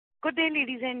Good day,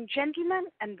 ladies and gentlemen,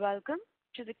 and welcome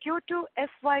to the Q2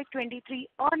 FY23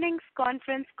 earnings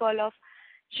conference call of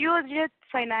Geojit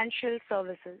Financial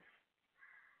Services.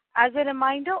 As a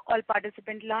reminder, all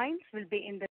participant lines will be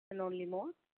in the listen-only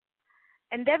mode,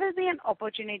 and there will be an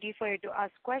opportunity for you to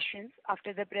ask questions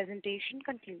after the presentation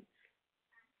concludes.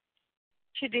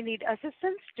 Should you need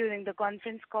assistance during the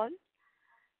conference call,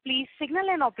 please signal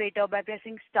an operator by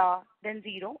pressing star, then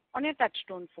 0 on your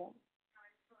touchtone phone.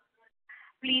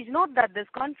 Please note that this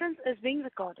conference is being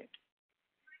recorded.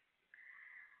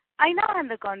 I now hand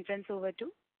the conference over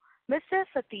to Mr.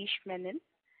 Satish Menon,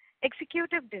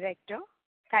 Executive Director.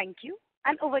 Thank you,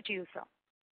 and over to you, sir.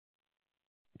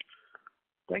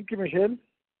 Thank you, Michelle,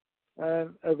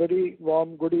 and a very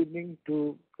warm good evening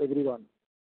to everyone.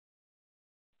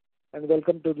 And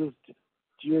welcome to this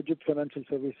Geojit Financial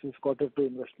Services Q2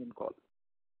 investment call.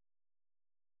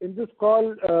 In this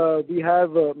call, we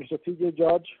have Mr. C.J.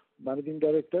 George, Managing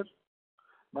Director,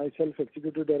 myself,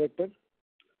 Executive Director,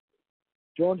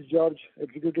 Jones George,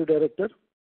 Executive Director,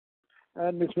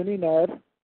 and Ms. Winnie Nair,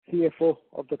 CFO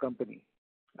of the company,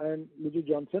 and Liju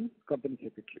Johnson, Company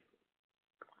Secretary.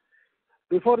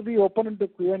 Before we open into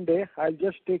Q&A, I'll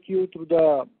just take you through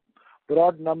the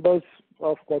broad numbers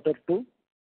of Q2.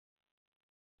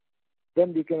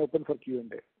 Then we can open for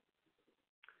Q&A.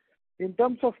 In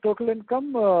terms of total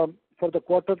income for the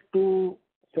Q2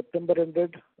 September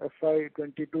ended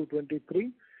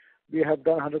FY22-23, we have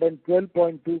done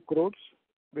 112.2 crores,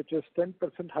 which is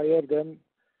 10% higher than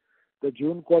the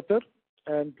June quarter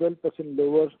and 12%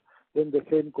 lower than the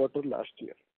same quarter last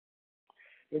year.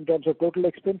 In terms of total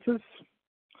expenses,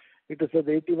 it is at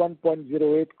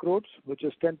 81.08 crores, which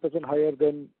is 10% higher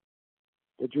than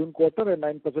the June quarter and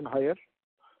 9% higher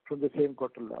from the same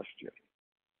quarter last year.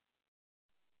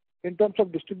 In terms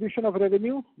of distribution of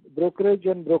revenue, brokerage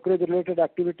and brokerage-related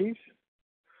activities,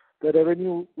 the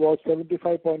revenue was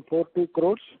 75.42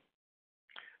 crores,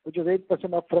 which is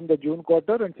 8% up from the June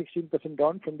quarter and 16%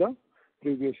 down from the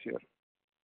previous year.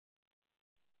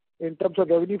 In terms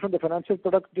of revenue from the financial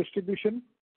product distribution,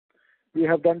 we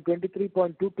have done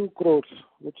 23.22 crores,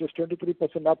 which is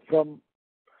 23% up from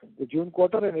the June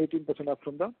quarter and 18% up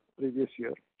from the previous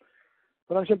year.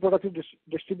 Financial product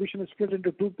distribution is split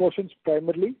into two portions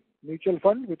primarily. Mutual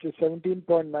fund, which is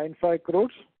 17.95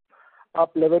 crores,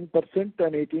 up 11% and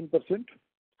 18%,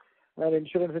 and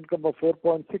insurance income of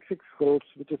 4.66 crores,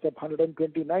 which is up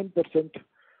 129%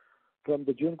 from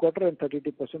the June quarter and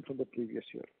 32% from the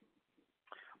previous year.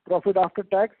 Profit after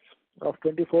tax of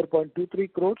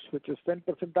 24.23 crores, which is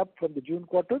 10% up from the June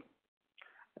quarter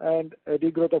and a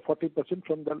degrowth of 40%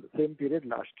 from the same period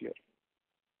last year.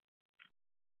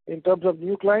 In terms of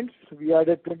new clients, we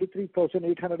added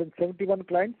 23,871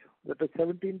 clients, that is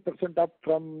 17% up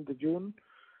from the June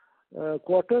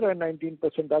quarter and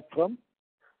 19% up from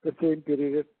the same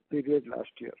period last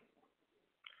year.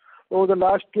 Over the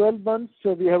last 12 months,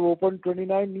 we have opened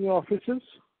 29 new offices,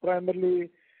 primarily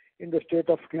in the state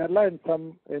of Kerala and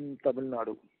some in Tamil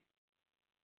Nadu.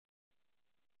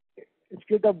 In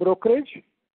state of brokerage,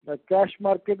 the cash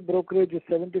market brokerage is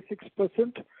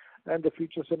 76%, and the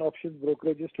futures and options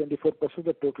brokerage is 24% of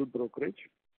the total brokerage.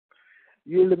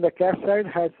 Yield in the cash side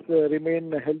has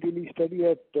remained healthily steady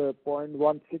at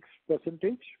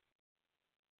 0.16%.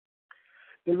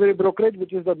 Delivery brokerage,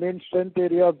 which is the main strength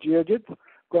area of Geojit,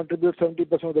 contributes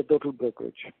 70% of the total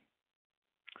brokerage.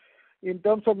 In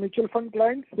terms of mutual fund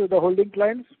clients, the holding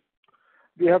clients,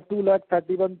 we have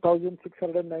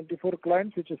 231,694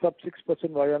 clients, which is up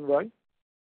 6% Y-on-Y.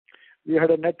 We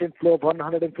had a net inflow of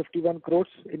 151 crores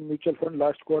in mutual fund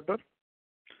last quarter,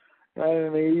 and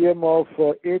an AUM of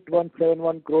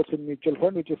 8171 crores in mutual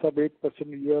fund, which is up 8%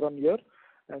 year-on-year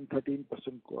and 13%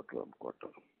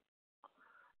 quarter-on-quarter.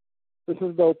 This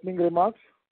is the opening remarks.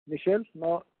 Michelle,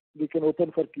 now we can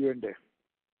open for Q&A.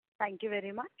 Thank you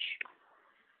very much.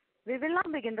 We will now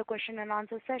begin the question and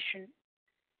answer session.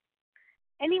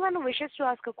 Anyone who wishes to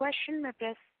ask a question may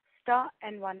press star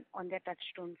and 1 on their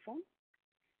touchtone phone.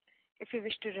 If you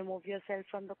wish to remove yourself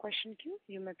from the question queue,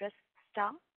 you may press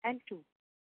star and 2.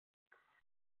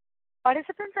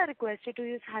 Participants are requested to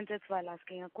use handsets while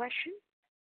asking a question.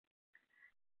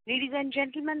 Ladies and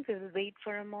gentlemen, we will wait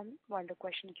for a moment while the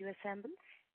question queue assembles.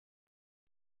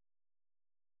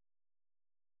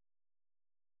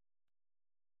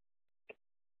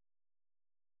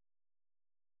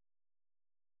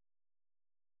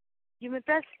 You may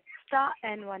press star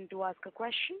and 1 to ask a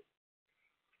question.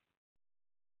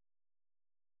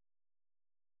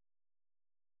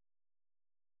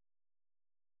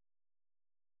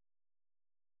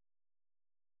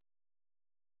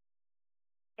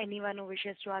 Anyone who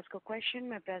wishes to ask a question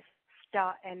may press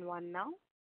star and 1 now.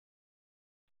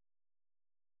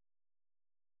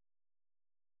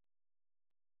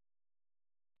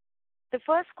 The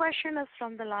first question is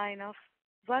from the line of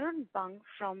Varun Bang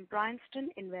from Bryanston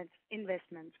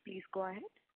Investments. Please go ahead.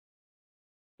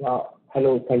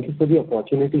 Hello. Thank you for the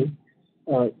opportunity.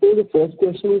 So the first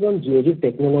question is on Geojit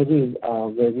Technologies,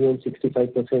 where we own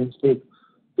 65% stake.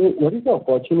 So what is the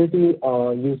opportunity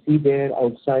you see there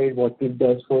outside what it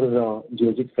does for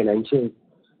Geojit Financials?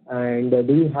 And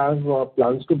do you have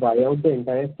plans to buy out the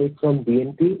entire stake from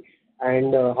BNP?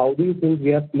 And how do you think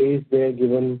we are placed there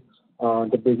given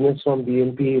the business from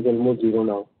BNP is almost zero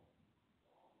now?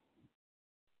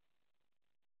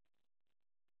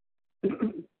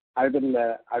 I will,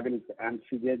 I'm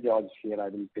CJ George here. I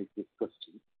will take this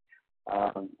question.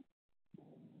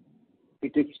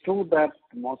 It is true that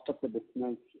most of the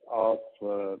business of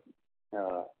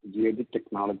Geojit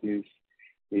Technologies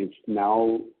is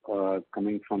now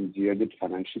coming from Geojit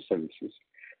Financial Services.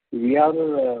 We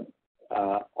are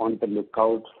on the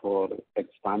lookout for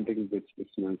expanding this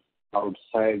business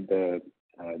outside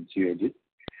Geojit.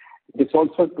 It's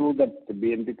also true that the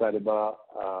BNP Paribas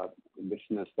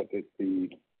business, that is the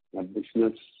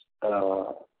business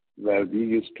where we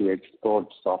used to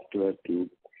export software to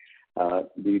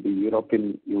the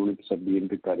European units of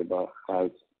BNP Paribas,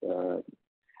 has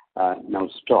now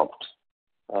stopped.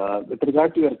 With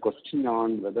regard to your question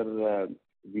on whether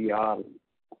we are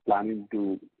planning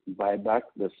to buy back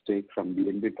the stake from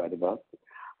BNP Paribas,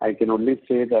 I can only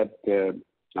say that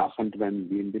as and when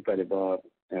BNP Paribas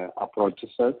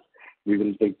approaches us, we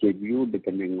will take a view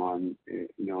depending on the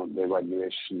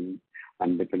evaluation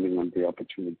and depending on the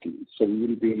opportunity. So we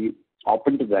will be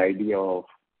open to the idea of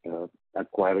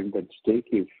acquiring that stake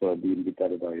if BNP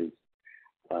Paribas is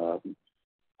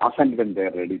as and when they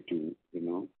are ready to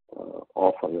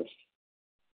offer us.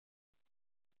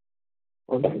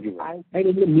 Okay. And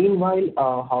in the meanwhile,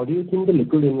 how do you think the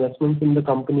liquid investments in the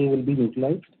company will be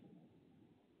utilized?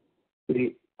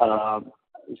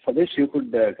 Swadesh, you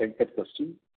could take that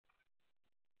question.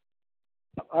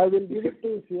 I will give it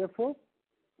to CFO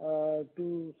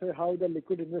to say how the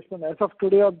liquid investment as of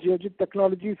today of Geojit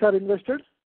Technologies are invested.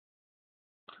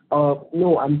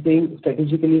 No, I'm saying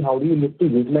strategically, how do you look to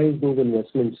utilize those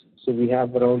investments? So we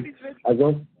have around, as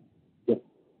of, yeah.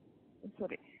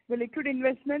 Sorry. The liquid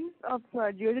investments of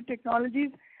Geojit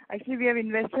Technologies, actually we have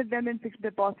invested them in fixed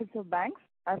deposits of banks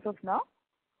as of now.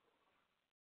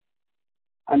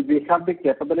 And we have the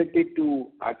capability to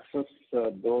access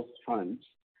those funds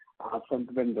as and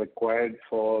when required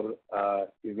for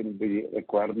even the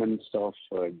requirements of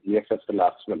GFSL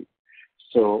as well.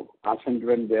 So as and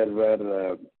when there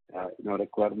were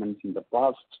requirements in the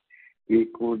past, we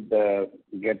could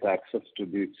get access to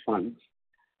these funds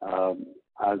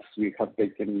as we have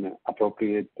taken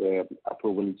appropriate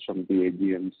approvals from the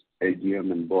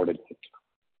AGM and board, etc.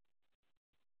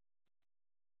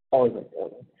 All right.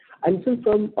 And so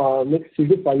from next 3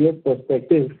 to 5 years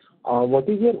perspective, what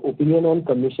is your opinion on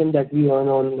commission that we earn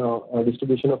on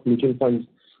distribution of mutual funds?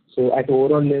 So at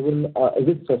overall level, is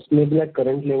it sustainable at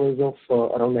current levels of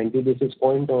around 90 basis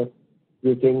point, or do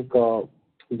you think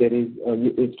there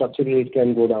is structurally it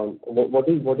can go down? What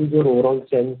is your overall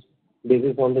sense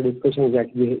based on the discussions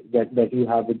that you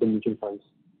have with the mutual funds?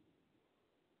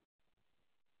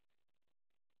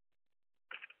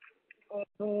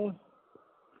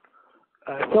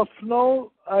 As of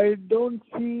now, I don't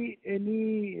see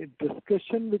any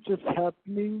discussion which is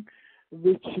happening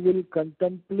which will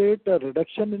contemplate a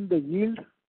reduction in the yield.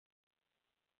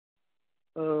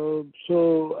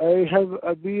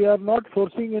 We are not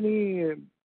forcing any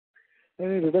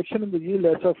reduction in the yield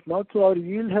as of now. So our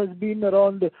yield has been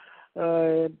around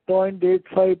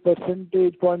 0.85%,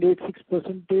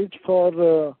 0.86%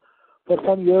 for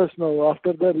some years now,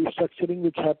 after the restructuring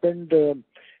which happened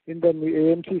in the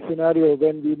AMC scenario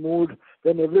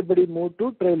when everybody moved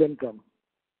to trail income.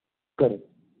 Correct.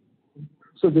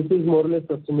 So this is more or less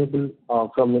sustainable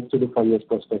from next 2 to 5 years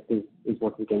perspective, is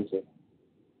what we can say.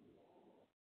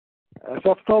 As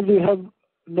of now, we have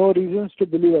no reasons to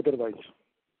believe otherwise.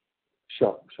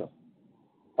 Sure.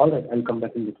 All right, I'll come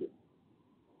back in with you.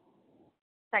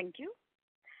 Thank you.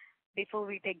 Before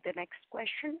we take the next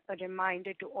question, a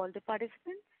reminder to all the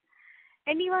participants.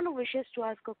 Anyone who wishes to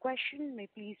ask a question may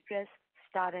please press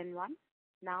star and 1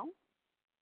 now.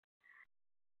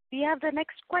 We have the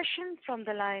next question from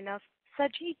the line of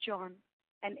Saji John,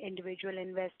 an individual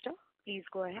investor. Please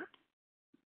go ahead.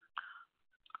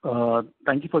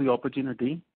 Thank you for the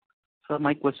opportunity. So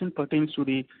my question pertains to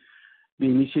the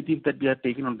initiative that we are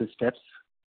taking on the steps.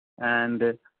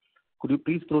 And could you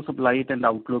please throw some light and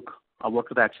outlook of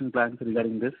what are the action plans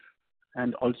regarding this?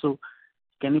 And also,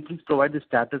 can you please provide the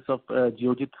status of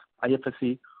Geojit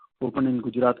IFSC open in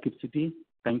Gujarat, Kit City?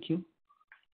 Thank you.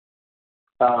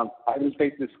 I will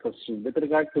take this question. With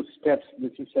regard to steps,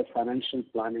 this is a financial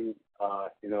planning,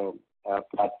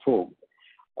 platform.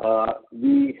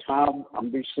 We have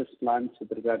ambitious plans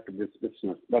with regard to this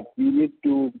business, but we need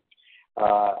to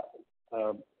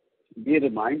be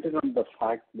reminded on the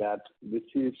fact that this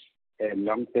is a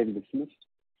long-term business.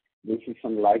 This is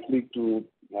unlikely to,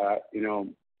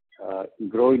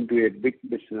 grow into a big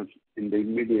business in the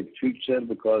immediate future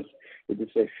because it is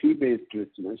a fee-based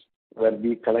business where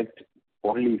we collect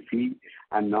only fee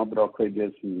and no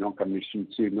brokerages, no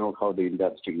commissions. You know how the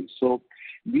industry is. So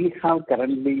we have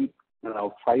currently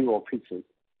 5 offices.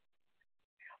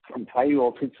 From 5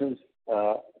 offices,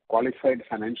 qualified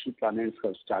financial planners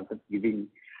have started giving,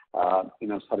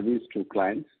 service to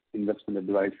clients, investment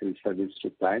advisory service to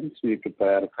clients. We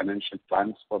prepare financial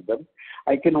plans for them.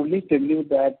 I can only tell you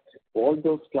that all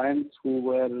those clients who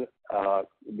were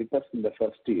with us in the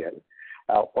first year,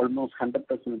 almost 100%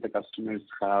 of the customers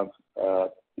have,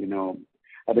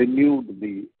 renewed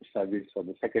the service for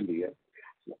the second year.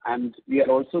 And we are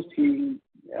also seeing,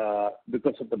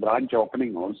 because of the branch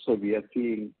opening also, we are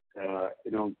seeing,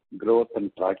 growth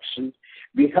and traction.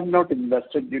 We have not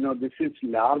invested, this is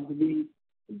largely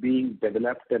being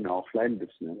developed an offline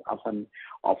business,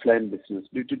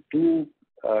 due to 2,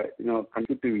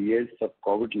 consecutive years of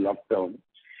COVID lockdown.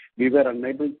 We were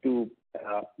unable to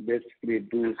basically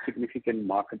do significant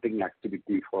marketing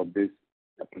activity for this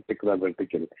particular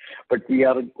vertical. But we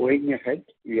are going ahead.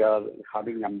 We are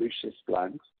having ambitious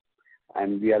plans,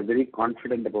 and we are very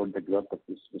confident about the growth of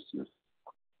this business.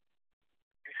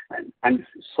 And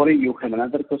sorry, you had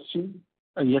another question?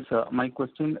 Yes, sir. My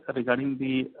question regarding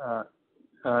the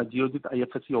Geojit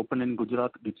IFSC open in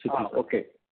Gujarat, which city? Okay.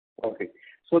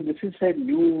 So this is a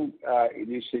new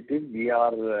initiative. We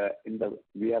are in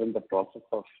the process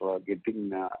of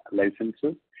getting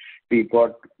licenses. We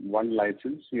got 1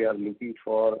 license. We are looking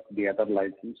for the other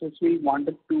licenses. We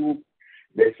wanted to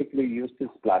basically use this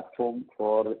platform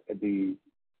for the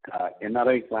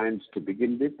NRI clients to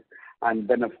begin with, and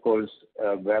then of course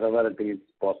wherever it is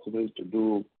possible to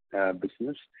do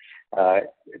business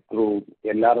through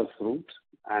LRS route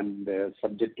and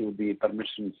subject to the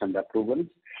permissions and approvals,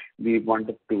 we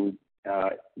wanted to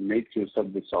make use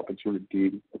of this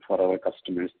opportunity for our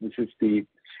customers. This is the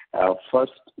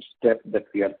first step that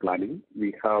we are planning.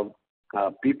 We have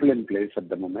people in place at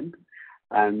the moment,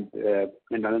 and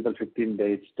in another 15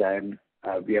 days' time,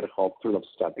 we are hopeful of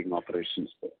starting operations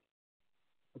there.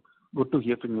 Good to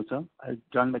hear from you, sir. I'll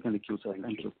join back in the queue, sir.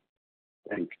 Thank you.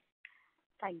 Thank you.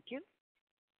 Thank you.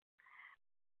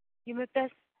 You may press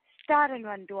star and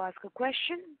 1 to ask a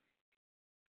question.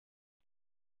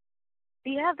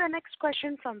 We have the next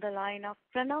question from the line of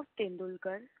Pranav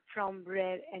Tendulkar from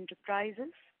Rare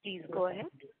Enterprises. Please go ahead.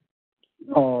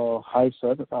 Hi,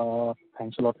 sir.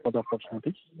 Thanks a lot for the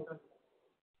opportunity.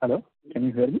 Hello, can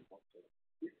you hear me?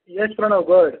 Yes, Pranav,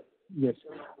 go ahead. Yes.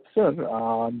 Sir,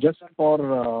 just for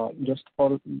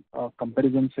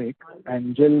comparison sake,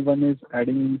 Angel One is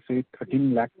adding, say,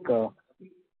 13 lakh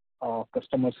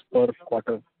customers per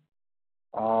quarter.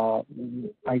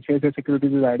 ICICI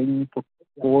Securities is adding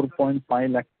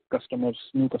 4.5 lakh customers,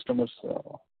 new customers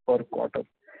per quarter,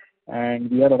 and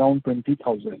we are around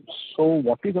 20,000. So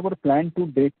what is our plan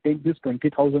to take this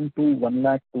 20,000 to 1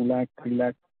 lakh, 2 lakh, 3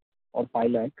 lakh or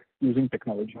 5 lakh using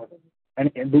technology?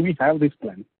 And do we have this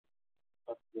plan?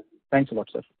 Thanks a lot,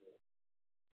 sir.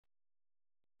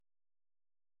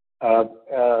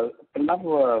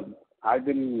 Pranav, I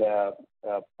will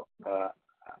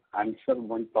answer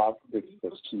one part of this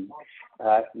question.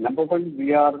 Number one,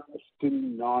 we are still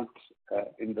not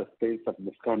in the space of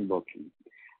discount broking.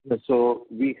 So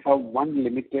we have one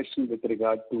limitation with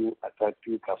regard to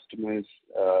attracting customers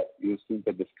using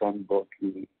the discount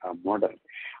broking model.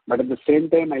 But at the same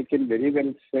time, I can very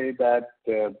well say that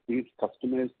these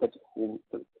customers that who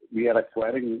we are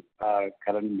acquiring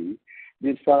currently,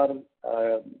 these are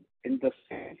in the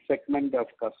same segment of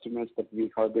customers that we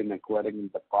have been acquiring in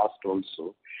the past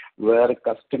also, where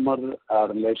customer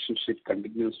relationship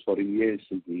continues for years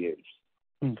and years.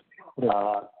 And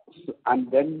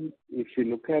then if you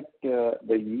look at the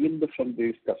yield from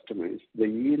these customers, the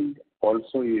yield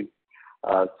also is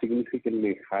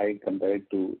significantly high compared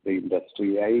to the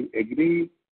industry. I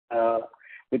agree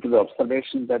with the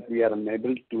observation that we are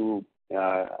unable to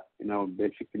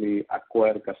basically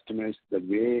acquire customers the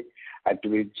way at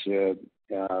which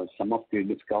some of the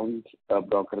discount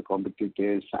broker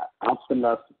competitors, as well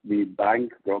as the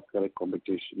bank broker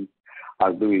competition,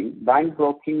 are doing. Bank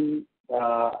broking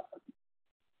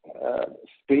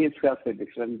space has a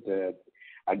different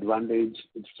advantage.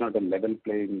 It's not a level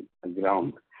playing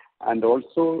ground. And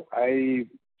also, I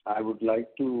would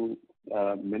like to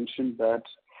mention that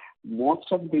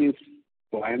most of these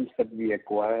clients that we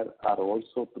acquire are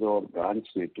also through our branch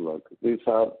network. These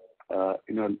are,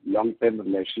 long-term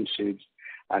relationships,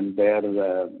 and their,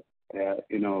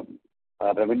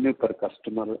 revenue per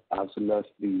customer as well as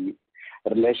the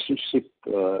relationship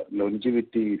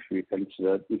longevity, if we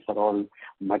consider, these are all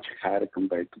much higher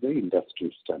compared to the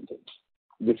industry standards.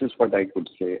 This is what I could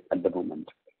say at the moment.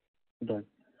 Right.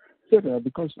 Sir,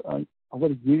 because our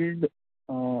yield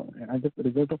as a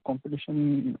result of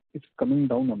competition is coming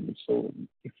down only. So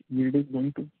if yield is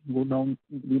going to go down,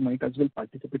 we might as well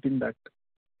participate in that,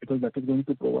 because that is going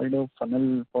to provide a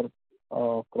funnel for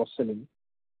cross-selling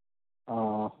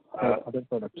other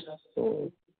products.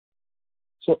 So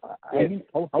I mean,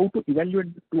 how to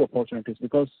evaluate the two opportunities?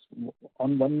 Because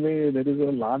on one way, there is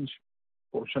a large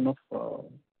portion of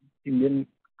Indian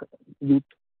youth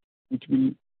which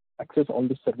will access all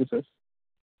these services,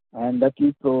 and that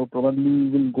youth probably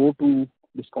will go to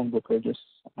discount brokerages,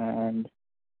 and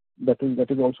that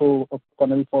is also a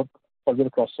funnel for further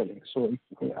cross-selling. So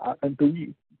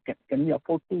can we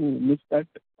afford to miss that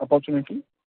opportunity?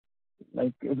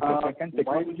 Like, can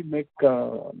technology make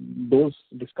those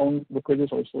discount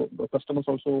brokerages also, the customers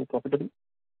also profitable?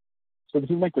 So this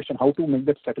is my question: how to make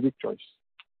that strategic choice?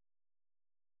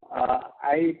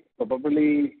 I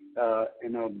probably,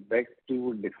 beg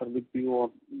to differ with you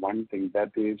on one thing.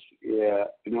 That is,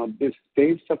 this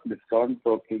space of discount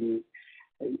broking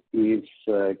is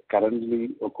currently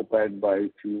occupied by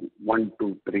 1,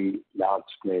 2, 3 large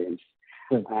players,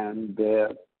 and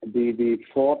the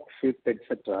fourth, fifth,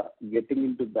 etc. Getting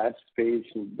into that space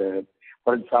would,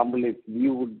 for example, if we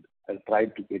would try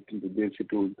to get into this,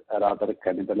 it would rather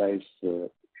cannibalize,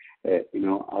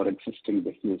 our existing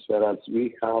business. Whereas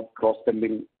we have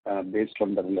cross-selling based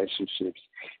on the relationships.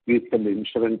 We sell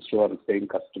insurance to our same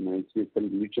customers. We sell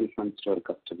mutual funds to our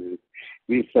customers.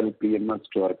 We sell PMS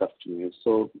to our customers.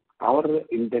 So our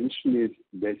intention is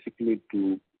basically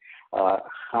to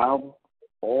have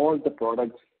all the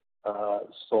products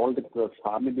sold to the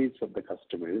families of the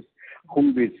customers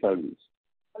whom we service.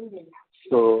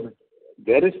 So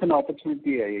there is an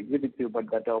opportunity, I agree with you,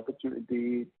 but that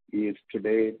opportunity is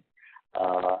today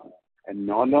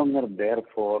no longer there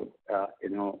for, or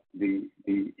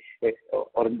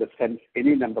in the sense,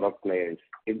 any number of players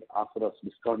as far as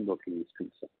discount broking is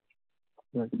concerned.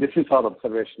 Right. This is our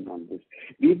observation on this.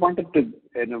 We wanted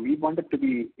to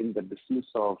be in the business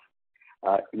of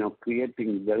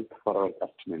creating wealth for our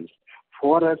customers.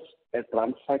 For us, a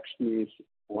transaction is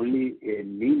only a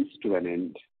means to an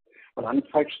end.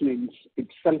 Transaction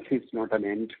itself is not an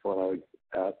end for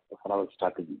our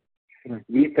strategy. Right.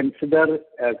 We consider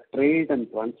trade and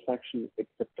transaction,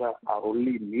 etc., are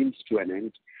only means to an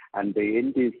end, and the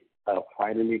end is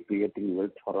finally creating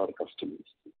wealth for our customers.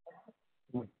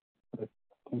 Right.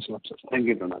 Thanks a lot, sir. Thank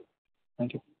you, Donald.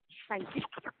 Thank you. Thank you.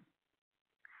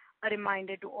 A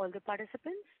reminder to all the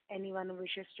participants, anyone who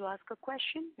wishes to ask a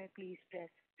question may please press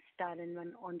star and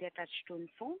 1 on their touchtone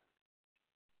phone.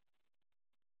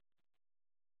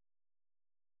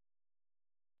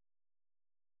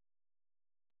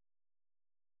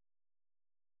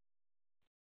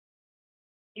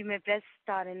 You may press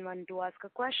star and 1 to ask a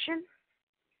question.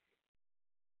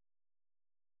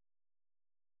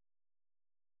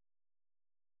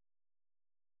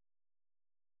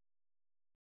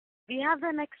 We have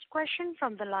the next question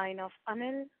from the line of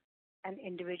Anil, an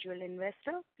individual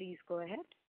investor. Please go ahead.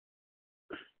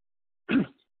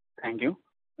 Thank you.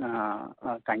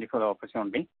 Thank you for the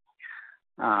opportunity.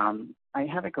 I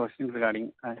have a question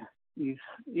regarding, is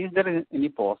there any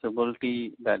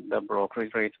possibility that the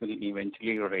brokerage rates will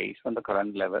eventually raise from the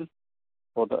current level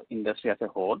for the industry as a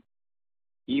whole?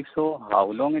 If so, how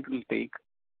long it will take?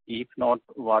 If not,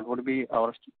 what would be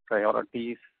our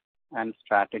priorities and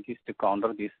strategies to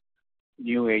counter these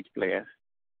new age players?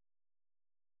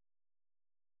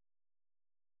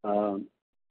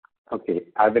 Okay,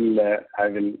 I will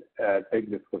take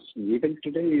this question. Even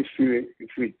today,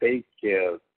 if we take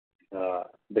the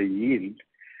yield,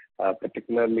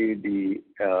 particularly the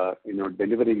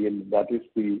delivery yield, that is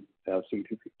the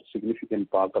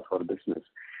significant part of our business.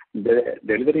 The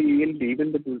delivery yield,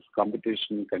 even with this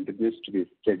competition, continues to be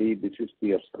steady. This is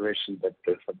the observation that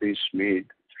Satish made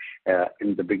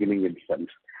in the beginning itself.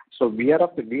 So we have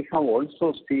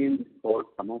also seen for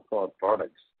some of our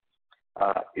products,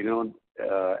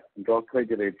 brokerage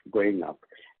rates going up.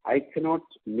 I cannot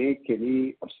make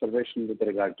any observation with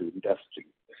regard to industry.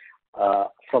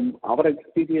 From our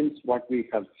experience, what we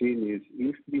have seen is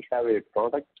if we have a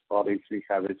product or if we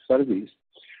have a service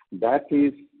that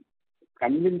is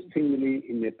convincingly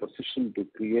in a position to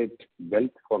create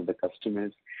wealth for the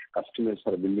customers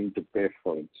are willing to pay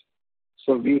for it.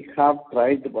 So we have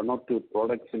tried one or two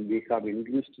products and we have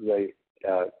increased the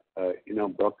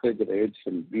brokerage rates,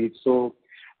 and we saw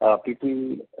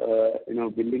people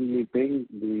willingly paying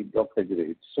the brokerage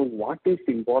rates. So what is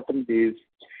important is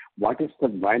what is the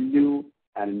value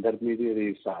an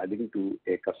intermediary is adding to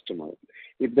a customer.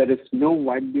 If there is no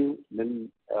value, then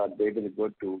they will go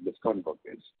to discount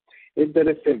brokers. If there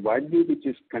is a value which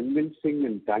is convincing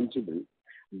and tangible,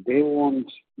 they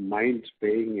won't mind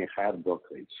paying a higher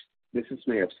brokerage. This is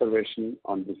my observation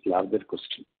on this larger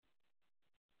question.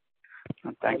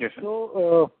 Thank you,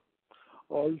 sir.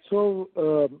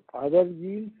 Also, our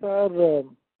yields are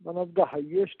one of the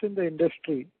highest in the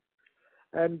industry,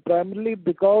 and primarily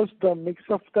because the mix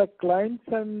of the clients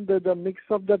and the mix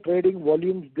of the trading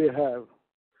volumes they have.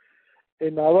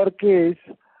 In our case,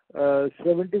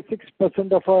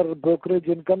 76% of our brokerage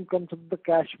income comes from the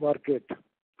cash market,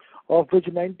 of which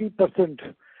 90%,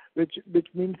 which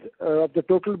means of the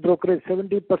total brokerage,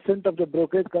 70% of the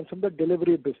brokerage comes from the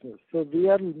delivery business. So we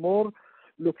are more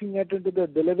looking at into the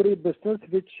delivery business,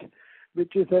 which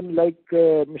is, like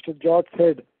Mr. George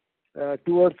said,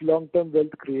 towards long-term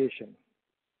wealth creation.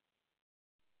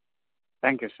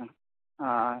 Thank you, sir.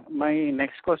 My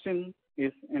next question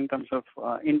is in terms of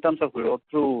growth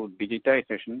through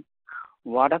digitization.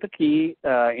 What are the key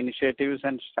initiatives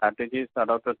and strategies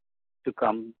adopted to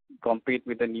compete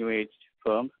with the new age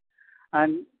firms,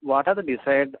 and what are the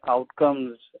desired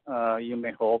outcomes you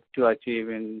may hope to achieve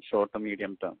in short to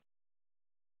medium term?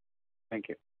 Thank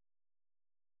you.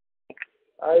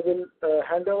 I will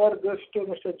hand over this to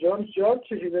Mr. Jones George.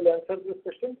 He will answer this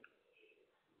question.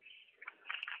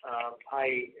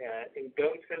 In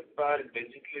terms of our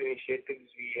digital initiatives,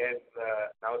 we have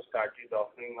now started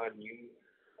offering a new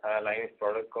line of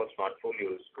product called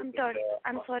Smartfolios.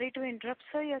 I'm sorry to interrupt,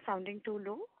 sir. You're sounding too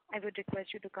low. I would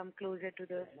request you to come closer to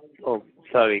the... Oh,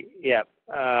 sorry. Yeah.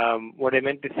 What I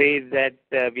meant to say is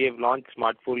that we have launched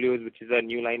Smartfolios, which is a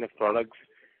new line of products,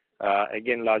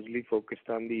 again, largely focused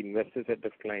on the investor set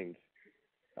of clients.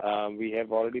 We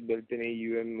have already built an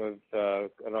AUM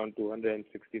of around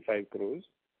 265 crores.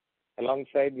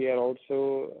 Alongside, we have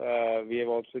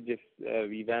also just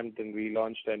revamped and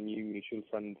relaunched a new mutual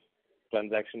funds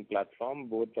transaction platform,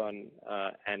 both on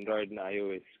Android and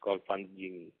iOS, called Funds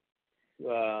Genie.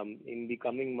 In the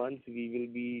coming months, we will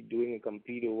be doing a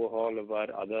complete overhaul of our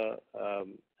other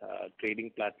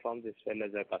trading platforms, as well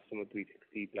as our customer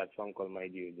 360 platform called My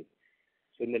Geojit.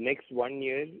 So in the next 1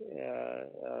 year,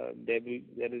 there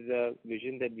is a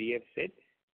vision that we have set,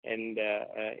 and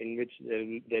in which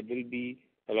there will be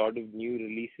a lot of new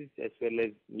releases as well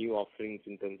as new offerings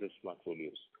in terms of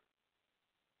Smartfolios.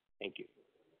 Thank you.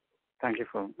 Thank you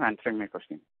for answering my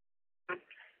question.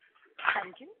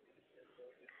 Thank you.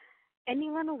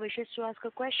 Anyone who wishes to ask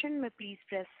a question may please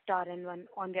press star and 1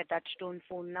 on their touchtone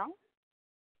phone now.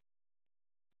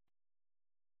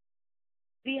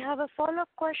 We have a follow-up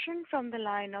question from the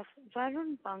line of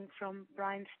Varun Bang from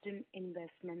Bryanston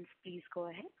Investments. Please go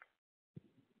ahead.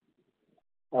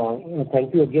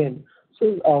 Thank you again.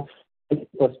 So,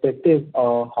 perspective,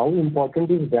 how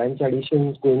important is branch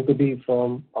additions going to be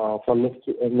from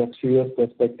next few years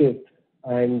perspective?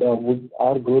 And would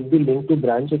our growth be linked to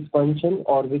branch expansion,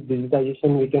 or with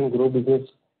digitization we can grow business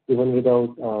even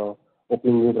without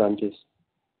opening new branches?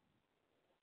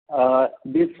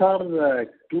 These are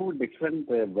two different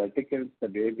verticals the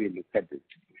way we look at it.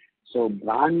 So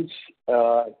branch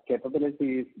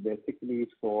capability is basically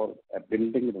for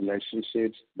building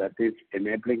relationships, that is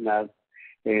enabling us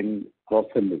in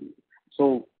cross-selling.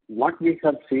 So what we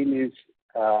have seen is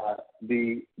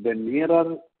the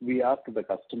nearer we are to the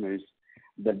customers,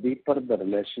 the deeper the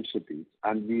relationship is,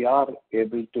 and we are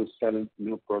able to sell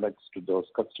new products to those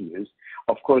customers,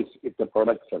 of course, if the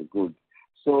products are good.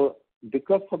 So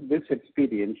because of this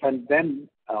experience, and then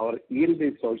our yield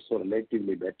is also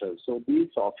relatively better. So these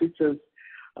offices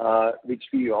which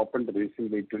we opened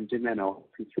recently, 29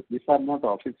 offices, these are not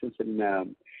offices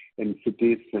in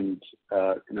cities and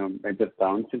major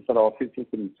towns. These are offices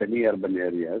in semi-urban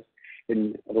areas,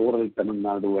 in rural Tamil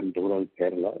Nadu and rural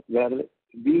Kerala, where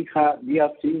we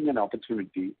are seeing an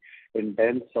opportunity in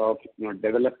terms of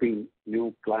developing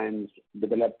new clients,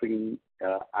 developing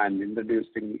and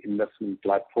introducing investment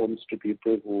platforms to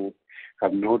people who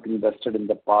have not invested in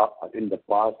the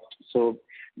past. So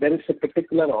there is a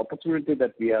particular opportunity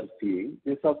that we are seeing.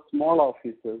 These are small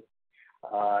offices.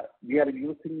 We are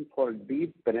using for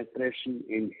deep penetration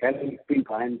in helping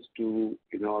clients to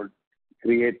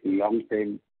create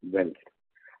long-term wealth.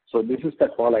 So this is the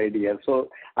whole idea. So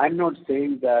I'm not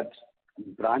saying that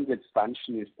branch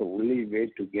expansion is the only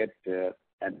way to get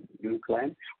and new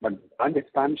client, but brand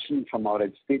expansion from our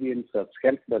experience has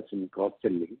helped us in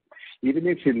cross-selling. Even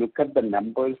if you look at the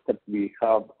numbers that we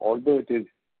have, although it is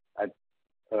at,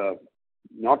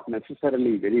 not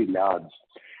necessarily very large,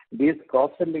 these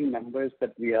cross-selling numbers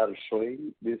that we are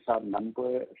showing, these are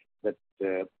numbers that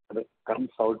comes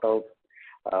out of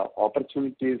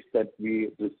opportunities that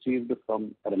we received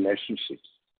from relationships.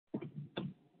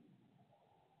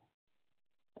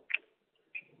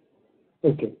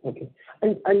 Okay.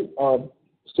 And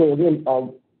so again,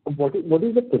 what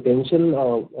is the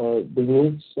potential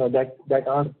business that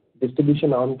our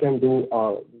distribution arm can do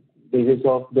basis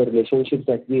of the relationships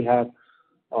that we have?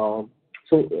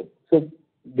 So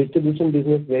distribution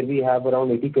business where we have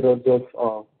around 80 crores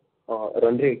of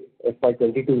run rate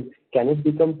FY22, can it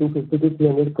become 250 to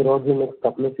 300 crores in the next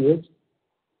couple of years?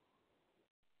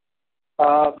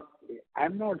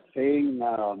 I'm not saying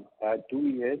 2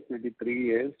 years, maybe 3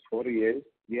 years, 4 years.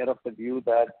 We are of the view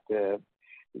that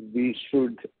we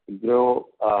should grow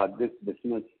this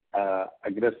business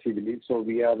aggressively. So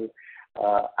we are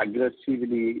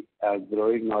aggressively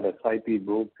growing our SIP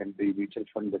book and the mutual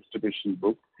fund distribution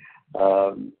book.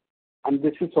 And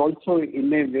this is also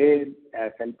in a way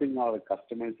helping our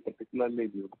customers,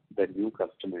 particularly the new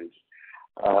customers.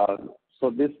 So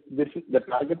this is the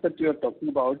target that you are talking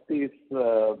about is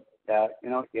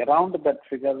around that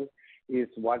figure is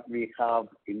what we have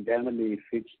internally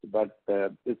fixed, but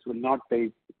this will not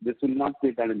be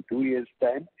done in 2 years'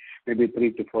 time, maybe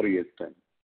 3 to 4 years' time.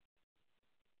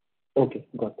 Okay,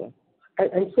 got that.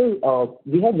 And so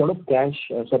we have a lot of cash,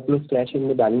 surplus cash in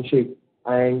the balance sheet,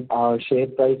 and our share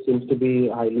price seems to be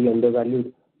highly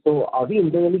undervalued. So are we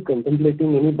internally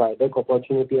contemplating any buyback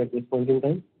opportunity at this point in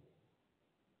time?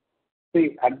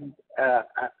 See, at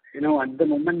the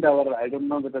moment, I don't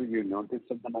know whether you noticed,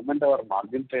 at the moment our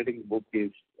margin trading book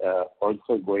is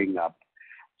also going up.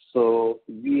 So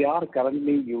we are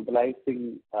currently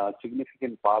utilizing a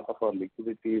significant part of our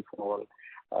liquidity for,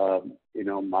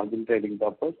 margin trading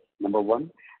purpose, number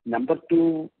one. Number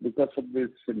two, because of this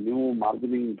new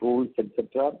margining rules,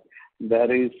 etc.,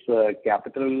 there is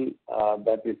capital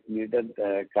that is needed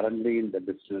currently in the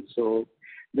business. So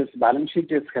this balance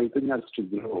sheet is helping us to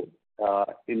grow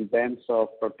in terms of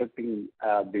protecting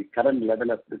the current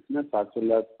level of business as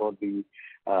well as for the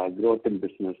growth in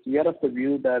business. We are of the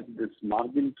view that this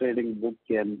margin trading book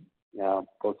can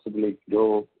possibly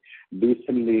grow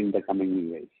decently in the coming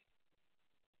years.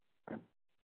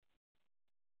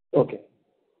 Okay.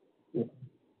 Yeah.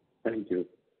 Thank you.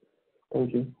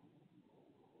 Thank you.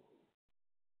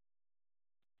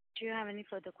 Do you have any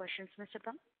further questions, Mr.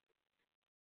 Pam?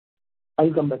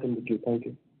 I'll come back in the queue. Thank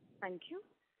you. Thank you.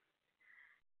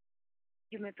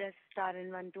 You may press star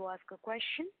and 1 to ask a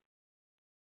question.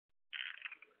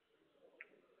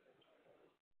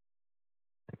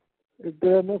 If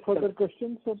there are no further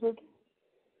questions, Sabir?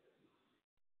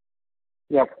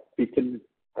 Yeah, we can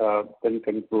then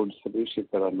conclude, Sadish, if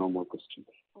there are no more questions.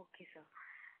 Okay, sir.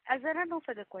 As there are no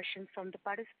further questions from the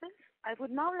participants, I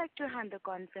would now like to hand the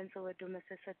conference over to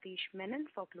Mr. Satish Menon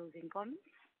for closing comments.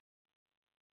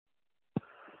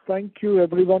 Thank you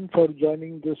everyone for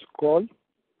joining this call.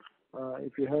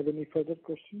 If you have any further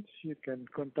questions, you can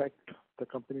contact the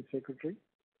company secretary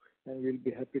and we'll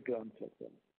be happy to answer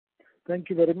them. Thank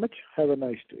you very much. Have a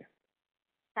nice day.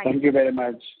 Thank you very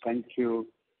much. Thank you.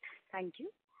 Thank you.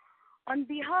 On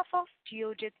behalf of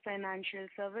Geojit Financial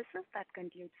Services, that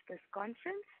concludes this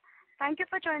conference. Thank you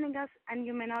for joining us, and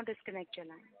you may now disconnect your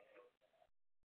line.